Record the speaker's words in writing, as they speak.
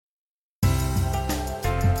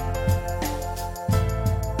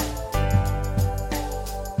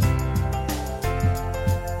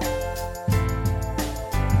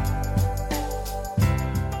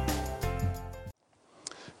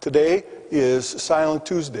Today is Silent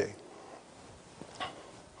Tuesday.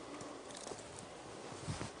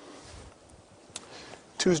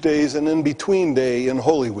 Tuesday is an in-between day in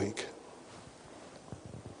Holy Week.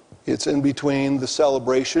 It's in between the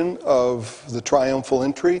celebration of the triumphal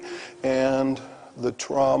entry and the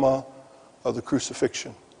trauma of the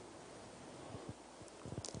crucifixion.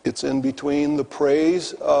 It's in between the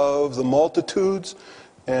praise of the multitudes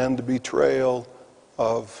and the betrayal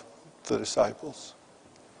of the disciples.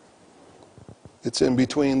 It's in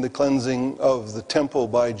between the cleansing of the temple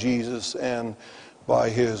by Jesus and by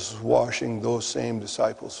his washing those same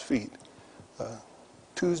disciples' feet.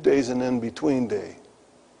 Tuesday's an in-between day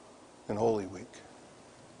in Holy Week.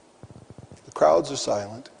 The crowds are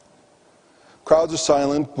silent. Crowds are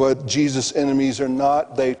silent, but Jesus' enemies are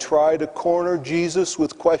not. They try to corner Jesus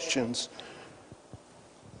with questions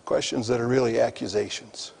that are really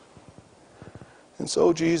accusations. And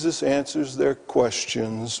so Jesus answers their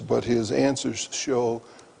questions, but his answers show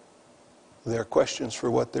their questions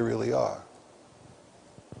for what they really are.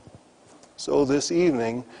 So this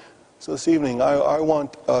evening, I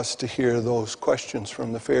want us to hear those questions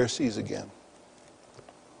from the Pharisees again.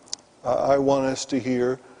 I want us to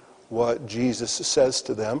hear what Jesus says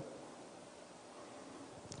to them.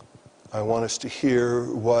 I want us to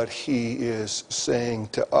hear what he is saying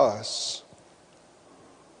to us,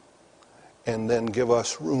 and then give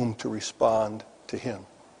us room to respond to him.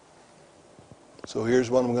 So here's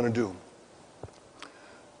what I'm going to do.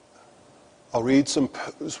 I'll read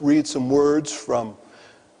some words from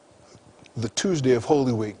the Tuesday of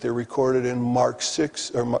Holy Week. They're recorded in Mark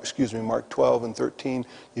 12 and 13.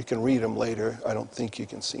 You can read them later. I don't think you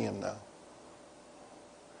can see them now.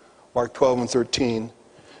 Mark 12 and 13.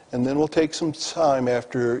 And then we'll take some time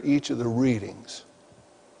after each of the readings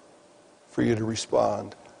for you to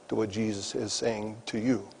respond to what Jesus is saying to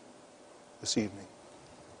you this evening.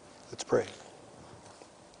 Let's pray.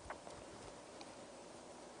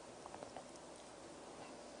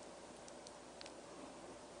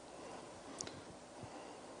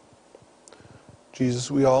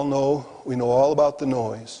 Jesus, we know all about the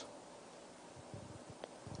noise.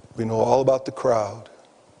 We know all about the crowd.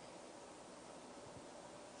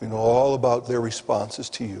 We know all about their responses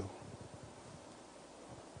to you.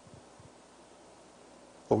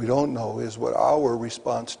 What we don't know is what our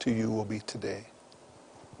response to you will be today.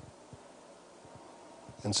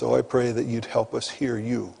 And so I pray that you'd help us hear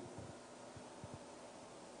you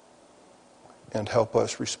and help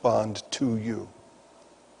us respond to you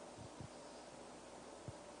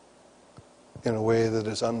in a way that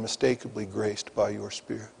is unmistakably graced by your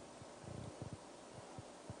Spirit.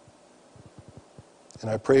 And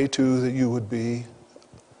I pray too that you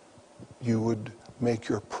would make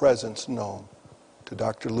your presence known to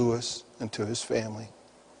Dr. Lewis and to his family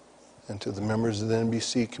and to the members of the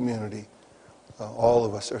NBC community. All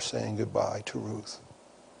of us are saying goodbye to Ruth.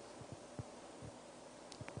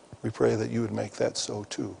 We pray that you would make that so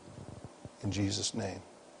too. In Jesus' name,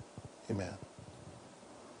 amen.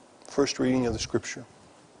 First reading of the Scripture.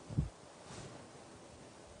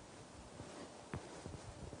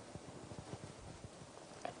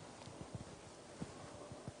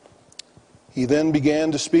 He then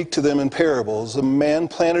began to speak to them in parables. A man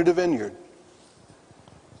planted a vineyard,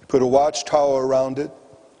 put a watchtower around it,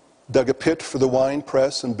 dug a pit for the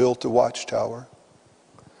winepress, and built a watchtower.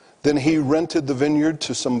 Then he rented the vineyard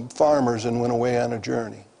to some farmers and went away on a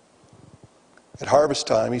journey. At harvest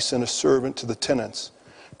time, he sent a servant to the tenants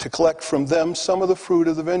to collect from them some of the fruit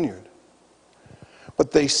of the vineyard.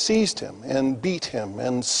 But they seized him and beat him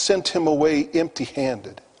and sent him away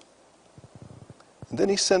empty-handed. And then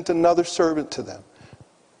he sent another servant to them.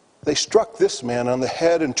 They struck this man on the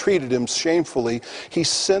head and treated him shamefully. He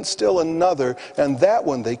sent still another, and that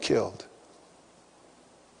one they killed.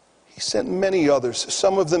 He sent many others.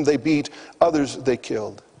 Some of them they beat, others they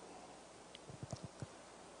killed.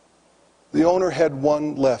 The owner had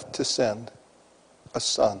one left to send, a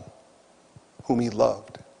son whom he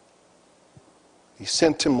loved. He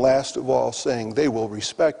sent him last of all, saying, "They will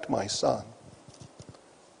respect my son."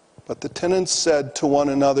 But the tenants said to one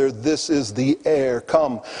another, "This is the heir.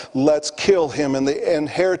 Come, let's kill him, and the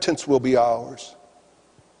inheritance will be ours."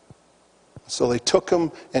 So they took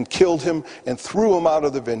him and killed him and threw him out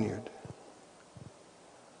of the vineyard.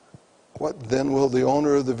 What then will the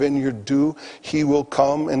owner of the vineyard do? He will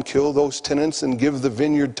come and kill those tenants and give the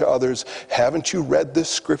vineyard to others. Haven't you read this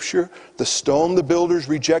scripture? The stone the builders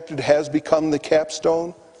rejected has become the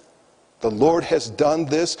capstone. The Lord has done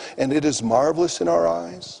this, and it is marvelous in our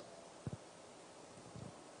eyes.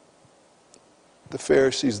 The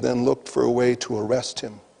Pharisees then looked for a way to arrest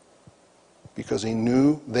him, because they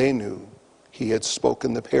knew he had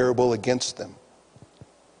spoken the parable against them.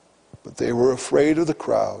 But they were afraid of the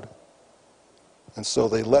crowd, and so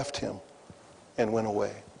they left him and went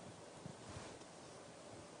away.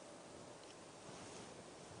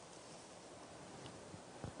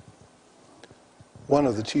 One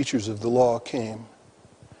of the teachers of the law came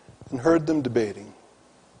and heard them debating.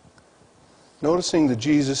 Noticing that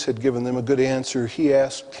Jesus had given them a good answer, he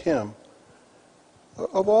asked him,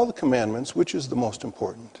 "Of all the commandments, which is the most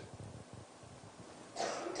important?"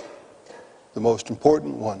 "The most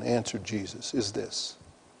important one," answered Jesus, "is this.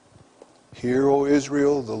 Hear, O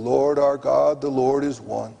Israel, the Lord our God, the Lord is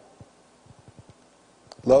one.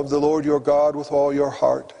 Love the Lord your God with all your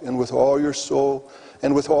heart and with all your soul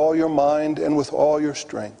and with all your mind and with all your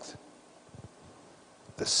strength.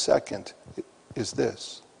 The second is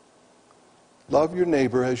this. Love your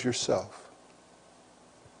neighbor as yourself.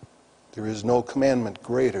 There is no commandment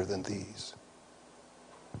greater than these."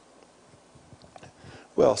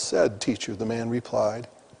 "Well said, teacher," the man replied.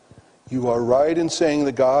 "You are right in saying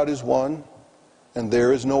that God is one, and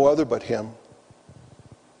there is no other but him.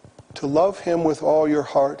 To love him with all your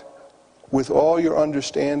heart, with all your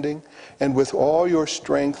understanding, and with all your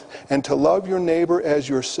strength, and to love your neighbor as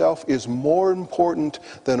yourself is more important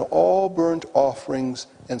than all burnt offerings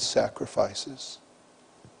and sacrifices."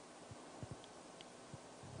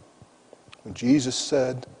 When Jesus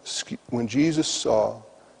saw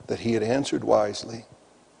that he had answered wisely,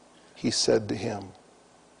 he said to him,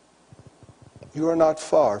 "You are not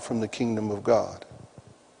far from the kingdom of God."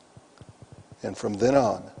 And from then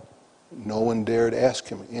on, no one dared ask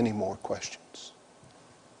him any more questions.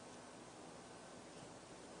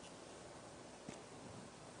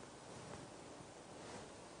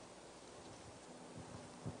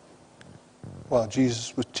 While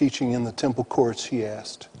Jesus was teaching in the temple courts, he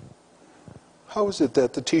asked, "How is it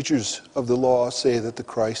that the teachers of the law say that the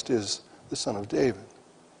Christ is the son of David?"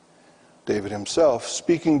 David himself,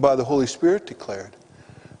 speaking by the Holy Spirit, declared,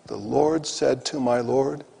 "The Lord said to my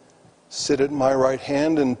Lord, 'Sit at my right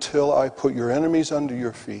hand until I put your enemies under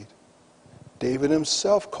your feet.' David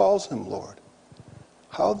himself calls him Lord.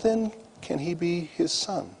 How then can he be his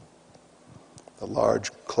son?" The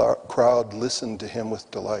large crowd listened to him with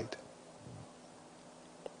delight.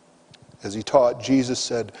 As he taught, Jesus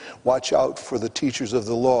said, "Watch out for the teachers of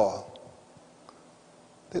the law.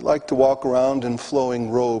 They like to walk around in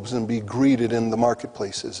flowing robes and be greeted in the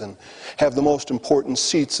marketplaces and have the most important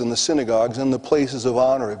seats in the synagogues and the places of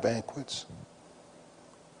honor at banquets.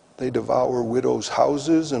 They devour widows'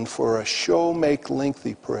 houses and for a show make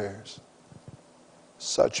lengthy prayers.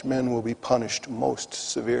 Such men will be punished most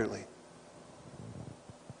severely."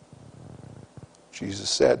 Jesus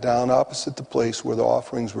sat down opposite the place where the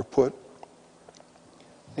offerings were put.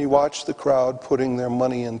 He watched the crowd putting their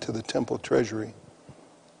money into the temple treasury.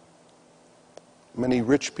 Many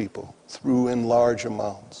rich people threw in large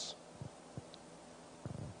amounts.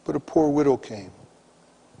 But a poor widow came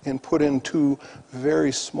and put in 2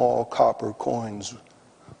 very small copper coins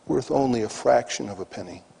worth only a fraction of a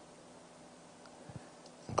penny.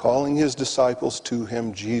 And calling his disciples to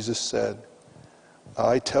him, Jesus said,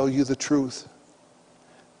 "I tell you the truth.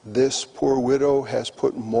 This poor widow has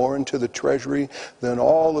put more into the treasury than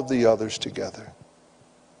all of the others together.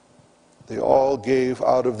 They all gave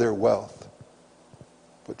out of their wealth.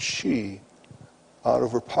 But she, out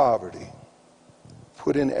of her poverty,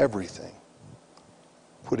 put in everything,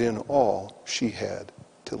 put in all she had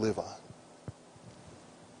to live on."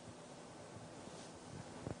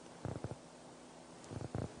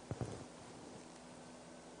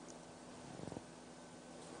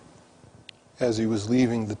 As he was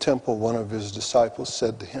leaving the temple, one of his disciples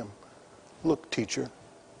said to him, "Look, teacher,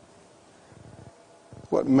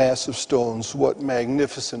 what massive stones, what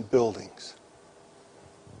magnificent buildings."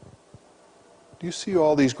 "Do you see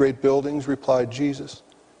all these great buildings?" replied Jesus.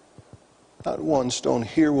 "Not one stone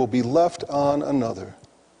here will be left on another.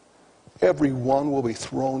 Every one will be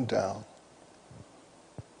thrown down."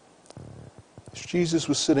 As Jesus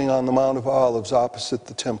was sitting on the Mount of Olives opposite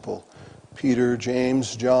the temple, Peter,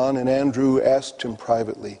 James, John, and Andrew asked him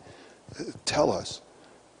privately, "Tell us,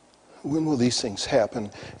 when will these things happen?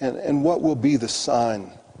 And what will be the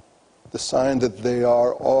sign that they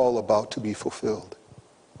are all about to be fulfilled?"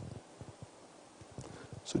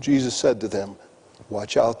 So Jesus said to them,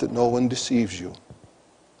 "Watch out that no one deceives you.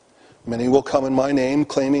 Many will come in my name,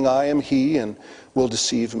 claiming I am he, and will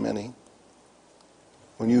deceive many.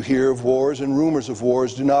 When you hear of wars and rumors of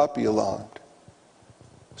wars, do not be alarmed.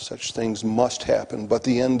 Such things must happen, but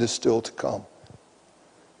the end is still to come.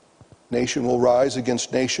 Nation will rise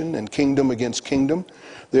against nation, and kingdom against kingdom.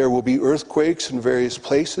 There will be earthquakes in various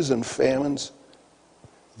places and famines.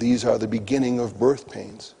 These are the beginning of birth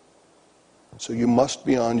pains. So you must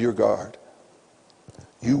be on your guard.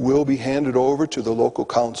 You will be handed over to the local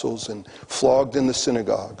councils and flogged in the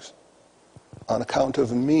synagogues. On account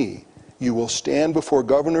of me, you will stand before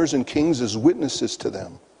governors and kings as witnesses to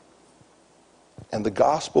them. And the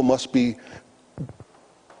gospel must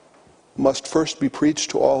first be preached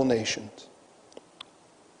to all nations.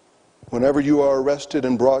 Whenever you are arrested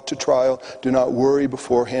and brought to trial, do not worry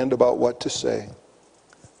beforehand about what to say.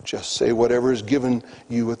 Just say whatever is given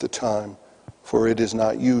you at the time, for it is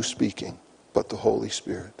not you speaking, but the Holy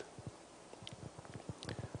Spirit.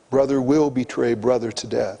 Brother will betray brother to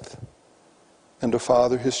death, and a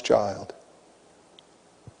father his child.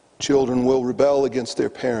 Children will rebel against their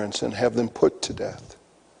parents and have them put to death.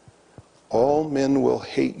 All men will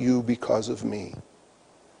hate you because of me,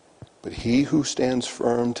 but he who stands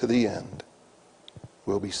firm to the end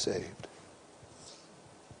will be saved.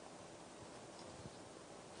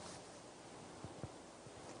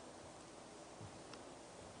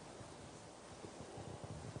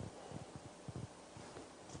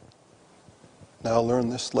 Now learn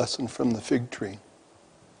this lesson from the fig tree.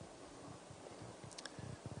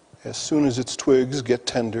 As soon as its twigs get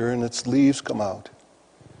tender and its leaves come out,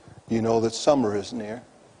 you know that summer is near.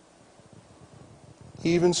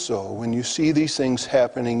 Even so, when you see these things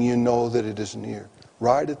happening, you know that it is near,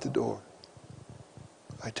 right at the door.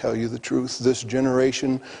 I tell you the truth, this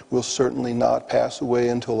generation will certainly not pass away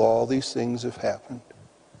until all these things have happened.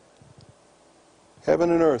 Heaven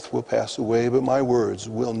and earth will pass away, but my words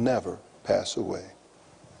will never pass away.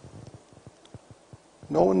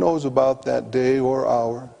 No one knows about that day or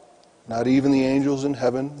hour, not even the angels in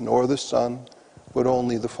heaven, nor the Son, but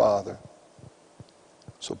only the Father.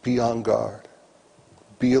 So be on guard.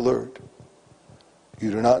 Be alert.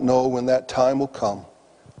 You do not know when that time will come.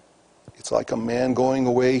 It's like a man going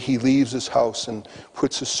away. He leaves his house and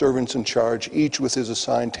puts his servants in charge, each with his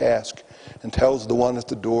assigned task, and tells the one at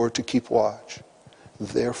the door to keep watch.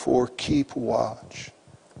 Therefore, keep watch,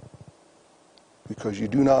 because you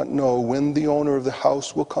do not know when the owner of the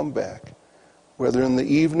house will come back, whether in the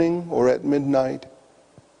evening or at midnight,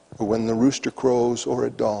 or when the rooster crows or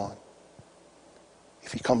at dawn.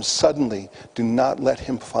 If he comes suddenly, do not let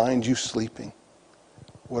him find you sleeping.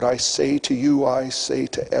 What I say to you, I say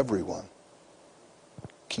to everyone.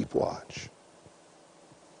 Keep watch.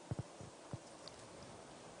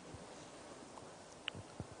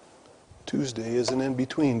 Tuesday is an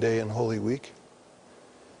in-between day in Holy Week.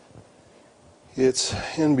 It's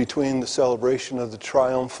in between the celebration of the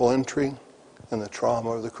triumphal entry and the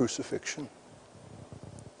trauma of the crucifixion.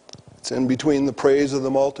 It's in between the praise of the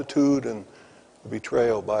multitude and the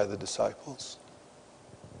betrayal by the disciples.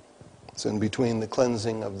 It's in between the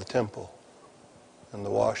cleansing of the temple and the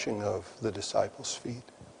washing of the disciples' feet.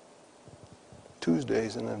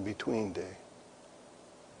 Tuesday's an in-between day.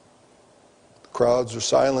 The crowds were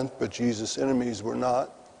silent, but Jesus' enemies were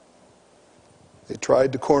not. They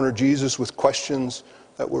tried to corner Jesus with questions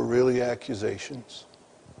that were really accusations.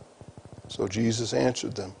 So Jesus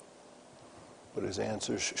answered them, but his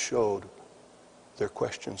answers showed their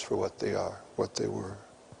questions for what they are, what they were.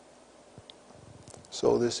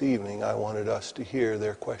 So this evening, I wanted us to hear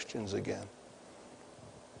their questions again.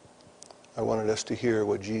 I wanted us to hear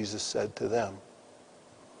what Jesus said to them.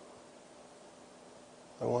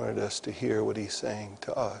 I wanted us to hear what he's saying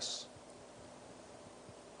to us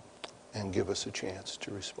and give us a chance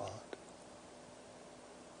to respond.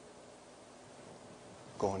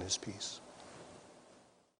 Go in his peace.